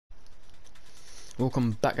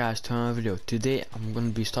Welcome back guys to another video. Today I'm going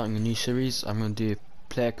to be starting a new series. I'm going to do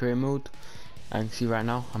player career mode. And you can see right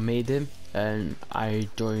now I made him and I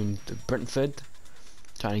joined Brentford,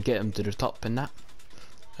 trying to get him to the top and that.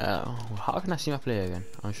 How can I see my player again?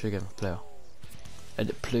 I'm sure get my player.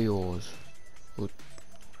 Edit players. Oh,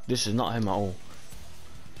 this is not him at all.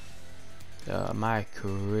 My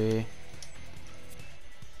career.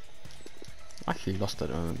 I actually lost it at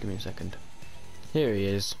the moment. Give me a second. Here he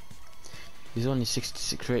is. He's only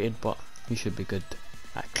 66 rated, but he should be good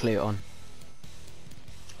at clear on.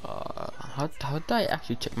 How did I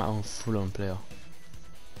actually check my own full-on player?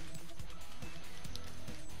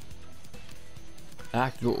 I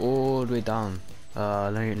have to go all the way down.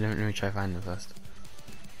 Let me try find him first.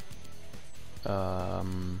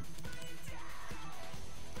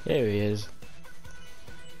 Here he is.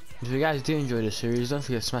 If you guys do enjoy the series, don't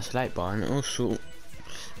forget to smash the like button and also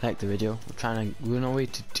like the video. We're on our way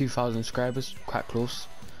to 2,000 subscribers. Quite close.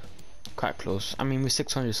 I mean, we're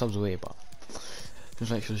 600 subs away, but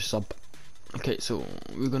just make sure you sub. Okay, so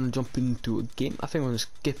we're gonna jump into a game. I think I'm gonna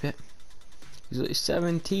skip it. He's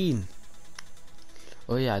 17.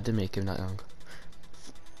 Oh yeah, I did make him that young.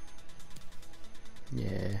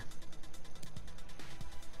 Yeah.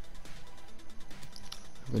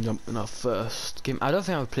 We're gonna jump in our first game. I don't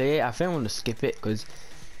think I'll play it. I think I'm gonna skip it because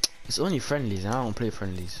it's only friendlies and I don't play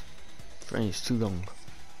friendlies. Friendlies too long.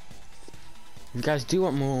 If you guys do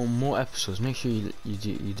want more episodes, make sure you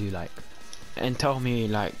do like, and tell me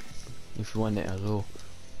like if you want it as well.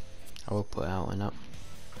 I will put it out and up.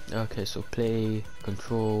 Okay, so play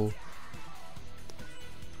controlling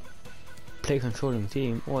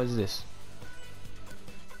team. What is this?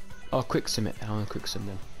 Oh, quick sim it. I want to quick sim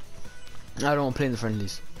them. I don't want to play in the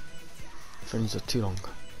friendlies. Friendlies are too long.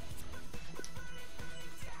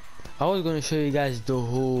 I was going to show you guys the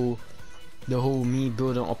whole me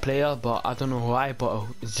building a player, but I don't know why, but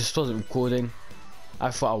it just wasn't recording. I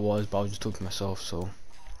thought I was, but I was just talking to myself, so.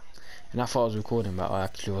 And I thought I was recording, but I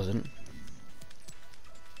actually wasn't.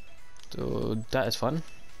 So that is fun.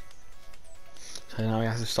 So now we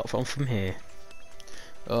have to start from here.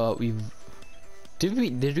 Did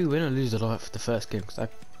we win or lose the first game? Because I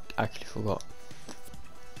actually forgot.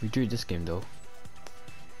 We drew this game though.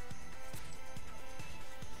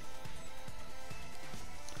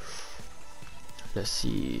 Let's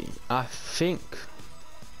see. I think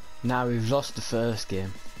now we've lost the first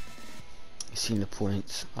game. You've seen the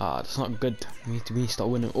points. That's not good. We need to start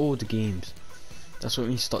winning all the games. That's what we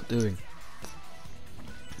need to start doing.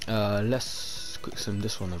 Let's quick sim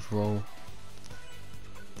this one as well.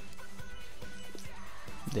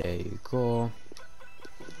 There you go.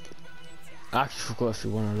 I actually forgot if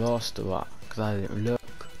we won or lost or what, because I didn't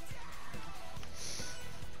look.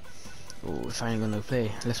 Oh, we're finally gonna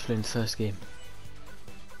play. Let's play in the first game.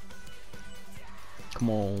 Come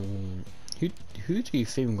on. Who do you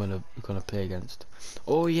think we're gonna play against?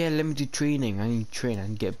 Oh yeah, let me do training. I need to train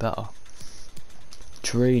and get better.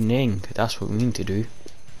 Training. That's what we need to do.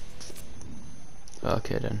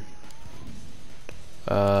 Okay then.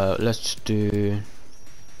 Let's do.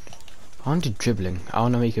 I want to do dribbling. I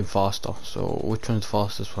want to make him faster. So which one's the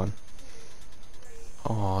fastest one?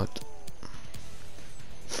 Hard.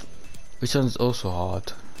 Which one's also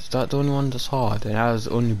hard? Is that the only one that's hard? And has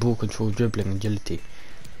only ball control, dribbling, agility.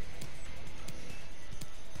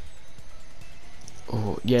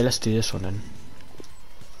 Oh yeah, let's do this one then.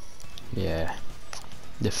 Yeah.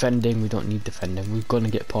 Defending, we don't need defending. We're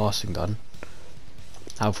gonna get passing done.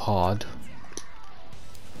 Have hard.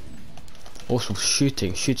 Also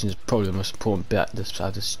shooting. Shooting is probably the most important bit at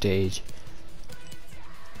this stage.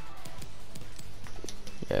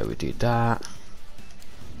 Yeah, we do that.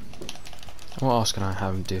 What else can I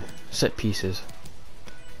have him do? Set pieces.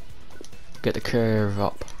 Get the curve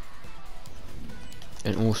up.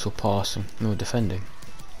 And also passing. No defending.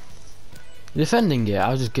 Defending, yeah,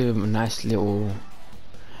 I'll just give him a nice little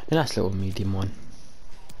medium one.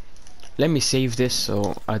 Let me save this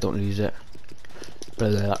so I don't lose it. Blah,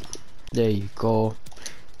 blah, blah. There you go.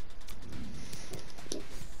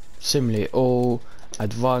 Simulate all.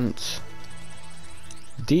 Advance.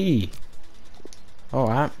 D.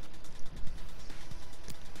 Alright.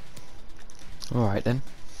 Alright then.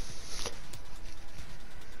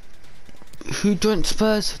 Who joined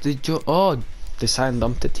Spurs? Oh, they signed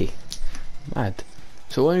Umtiti. Mad.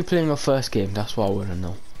 So when we're playing our first game, that's what I want to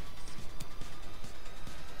know.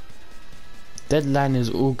 Deadline is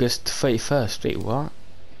August 31st. Wait, what?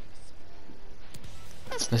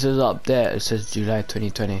 This is up there. It says July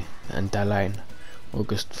 2020 and deadline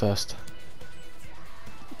August 1st.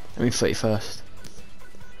 I mean 31st.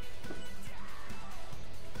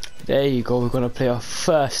 There you go. We're gonna play our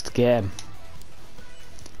first game.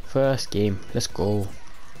 First game. Let's go.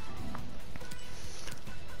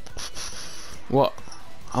 What?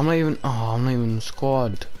 I'm not even in the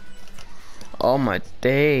squad. Oh my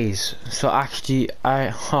days. So actually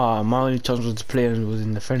my only chance was to play was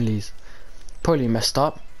in the friendlies. Probably messed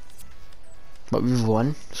up. But we've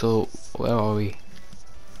won, so where are we?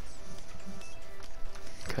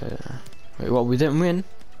 Okay. Wait, what, we didn't win?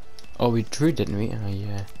 Oh, we drew, didn't we? Oh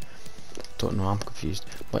yeah. Don't know, I'm confused.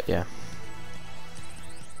 But yeah.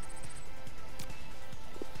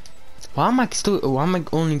 Why am I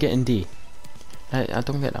only getting D? I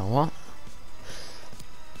don't get that. What?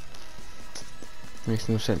 Makes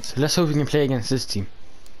no sense. Let's hope we can play against this team.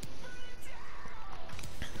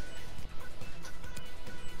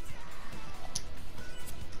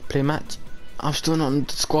 Play match. I'm still not on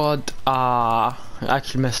the squad. I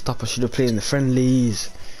actually messed up. I should have played in the friendlies.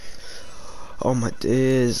 Oh my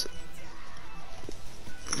days.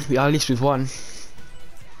 At least we've won.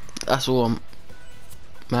 That's all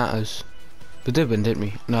matters. We did win, didn't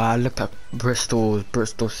we? No, I looked at Bristol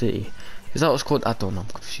City. Is that what it's called? I don't know, I'm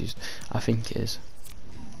confused. I think it is.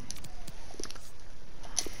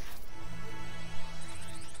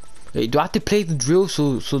 Wait, do I have to play the drill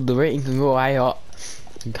so the rating can go higher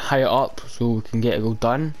up so we can get it all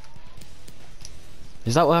done?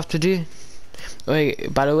 Is that what I have to do?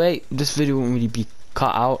 Wait, by the way, this video won't really be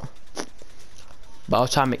cut out, but I'll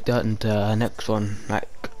try and make the next one like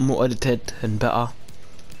more edited and better.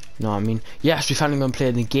 You know what I mean? Yes, we finally gonna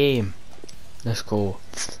play the game. Let's go.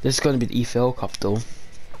 This is gonna be the EFL Cup though,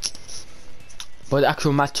 but the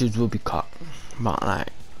actual matches will be cut. But like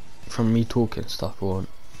from me talking stuff, won't.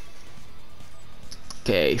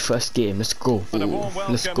 Okay, first game. Let's go.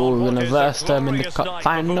 Let's go. We're gonna verse them in the cup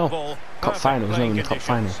final. Cup final. We're not in the cup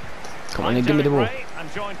final. Come on, give me the ball.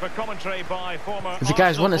 If you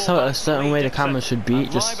guys want a certain way the camera should be,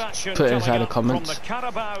 just put it inside the comments.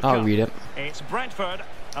 I'll read it.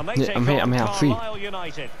 Yeah, I'm here. I'm free.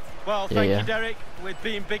 Well, thank you, Derek. With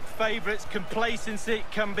being big favourites, complacency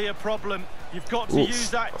can be a problem. You've got to use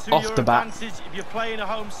that to your advantage if you're playing a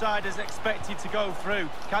home side as expected to go through.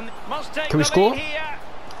 Can we score?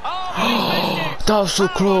 That was so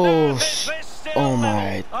close. Oh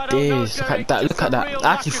my days. Look at that. Look at that.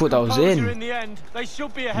 I actually thought that was in.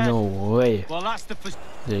 No way.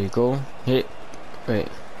 There you go. Hit. Wait.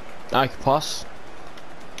 I can pass.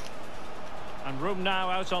 And room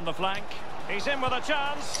now out on the flank. He's in with a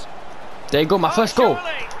chance. There you go, my first goal.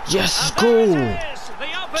 Yes, go.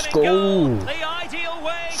 Let's go.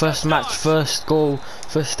 First match, first goal,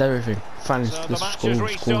 first everything. Finally, let's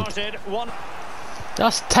go.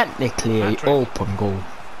 That's technically an open goal.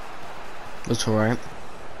 That's alright.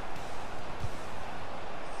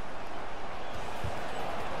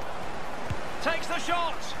 Takes the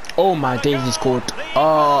shot. Oh my days, he scored.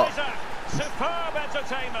 Oh. Superb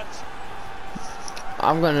entertainment.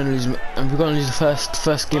 We're gonna lose the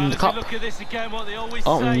first game of the cup.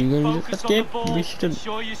 Oh, you're gonna lose the first game? We shouldn't.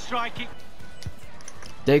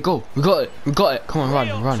 There you go. We got it. We got it. Come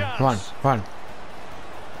on, run.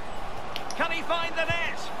 Can he find the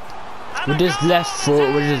net? With this left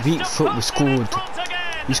foot, with his weak foot, we scored.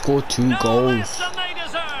 We scored 2 goals.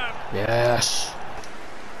 Yes.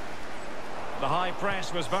 The high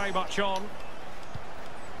press was very much on.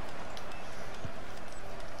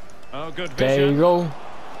 Oh, good vision. There you go.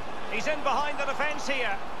 He's in behind the defence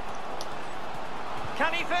here.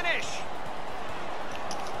 Can he finish?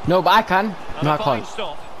 No, but I can. And no, I can't.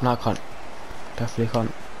 No, I can't. Definitely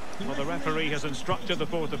can't. Well, the referee has instructed the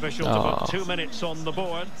fourth official to put 2 minutes on the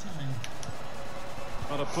board.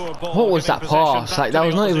 But a poor ball. What was that pass? Like, that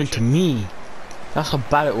was not even to me. That's how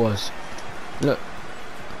bad it was. Look.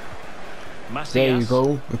 There you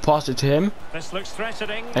go. We passed it to him. This looks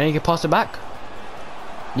threatening. And he can pass it back.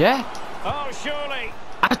 Yeah. Oh, surely.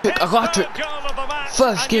 I got a trick.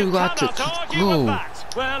 First game we got a trick. Go.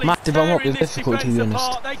 Massive, I won't be difficult to be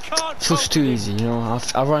honest. It's just too easy, you know.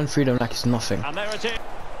 I run through them like it's nothing. And there it is.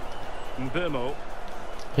 Mbumo.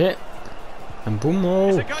 Hit. And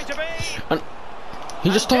Mbumo. And he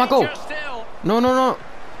just stole my goal. No.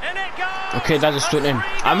 Okay, that just went in.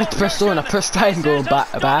 I meant to press slow and I pressed triangle by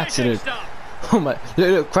accident. Oh my,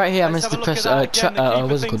 look, right here I missed to press, what's it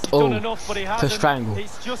called? Oh, press triangle.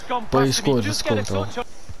 But he scored, let's go though.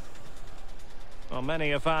 Well,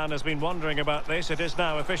 many a fan has been wondering about this. It is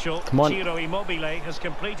now official. Come on. Ciro Immobile has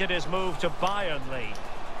completed his move to Bayern League.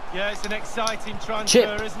 Yeah, it's an exciting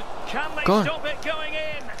transfer, isn't it? Can they stop it going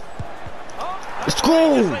in? Oh, let's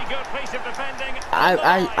go! good piece of defending.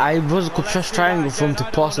 I was going to press triangle for him to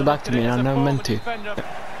pass it back to me and I never meant to.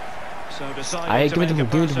 Give me the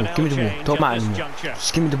ball, Don't matter anymore.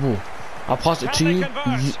 Just give me the ball. I'll pass it to you,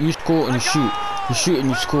 you score and you shoot. You shoot and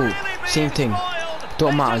you score. Same thing.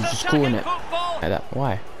 Don't matter, just scoring it. Like that.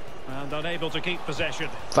 Why? And unable to keep possession.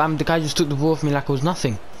 Fam, the guy just took the ball from me like it was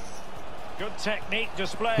nothing. Good technique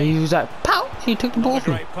display. He was like, pow! He took the ball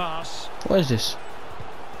from me. Pass. What is this?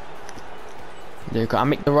 There you go. I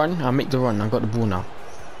make the run. I got the ball now.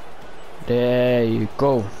 There you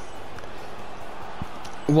go.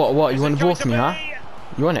 What? You want the ball from me, huh?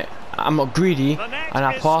 You want it? I'm not greedy, and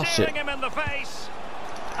I pass it.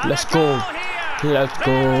 Let's go. Let's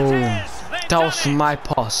go. That was my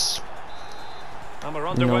pass. And we're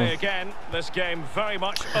underway again. This game very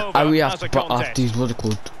much over. I really have to put off these, what's it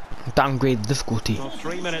called? Downgrade difficulty. Well,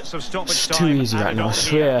 3 minutes of stoppage It's time too easy right now. I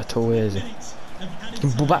swear, too easy.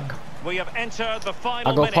 Ball back. We have entered the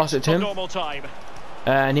final I go pass it to him. normal time.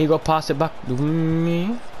 And he go pass it back to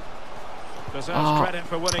me. Credit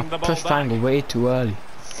for winning the ball Press back. triangle way too early.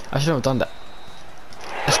 I should have done that.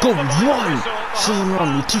 Let's go. Run. Someone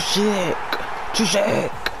run. You're too sick. Too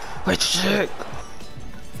sick. Way too sick.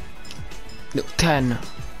 Look, 10.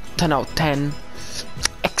 10 out of 10.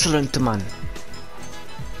 Excellent, man.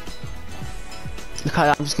 Look at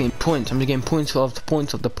that. I'm just getting points. I'm just getting points of the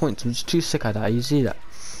points of the points. I'm just too sick of that. You see that?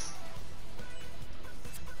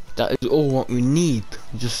 That is all what we need.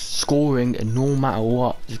 Just scoring, and no matter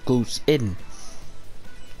what, just goes in.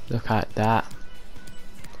 Look at that.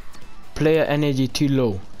 Player energy too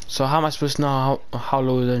low. So how am I supposed to know how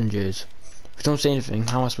low the energy is? If you don't say anything,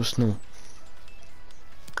 how am I supposed to know?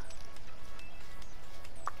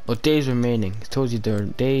 Or days remaining. It tells you the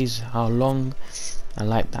days, how long, and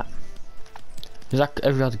like that. It's like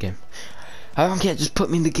every other game. I don't care, just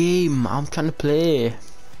put me in the game. I'm trying to play.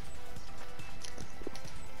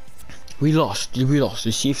 We lost. You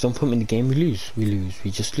see, if you don't put me in the game, we lose.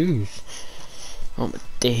 We just lose. Oh my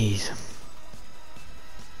days.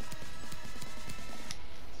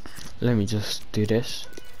 Let me just do this.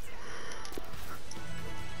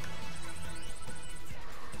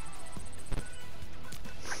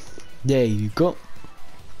 There you go.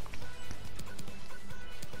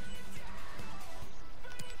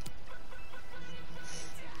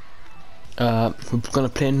 We're gonna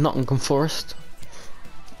play Nottingham Forest.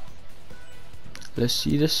 Let's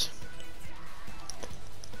see this.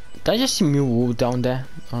 Did I just see Millwall down there?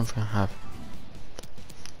 I don't think I have.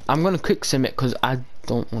 I'm gonna quick sim it because I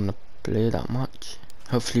don't want to play that much.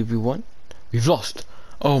 Hopefully we won. We've lost.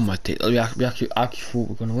 Oh my days. We actually thought we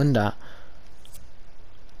were gonna win that.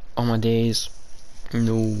 Oh my days.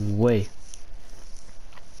 No way.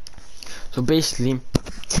 So basically,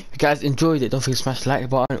 if you guys enjoyed it, don't forget to smash the like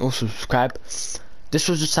button and also subscribe. This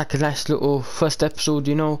was just like a nice little first episode,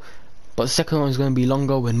 you know. But the second one is going to be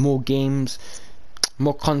longer with more games,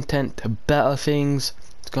 more content, better things.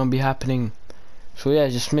 It's going to be happening. So yeah,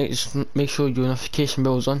 just make sure your notification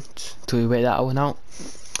bell is on till we wait that one out.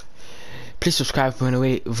 Please subscribe. We're on the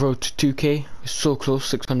way road to 2K. We're so close,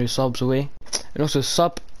 600 subs away. And also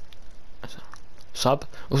also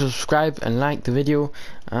subscribe and like the video,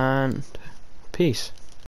 and peace.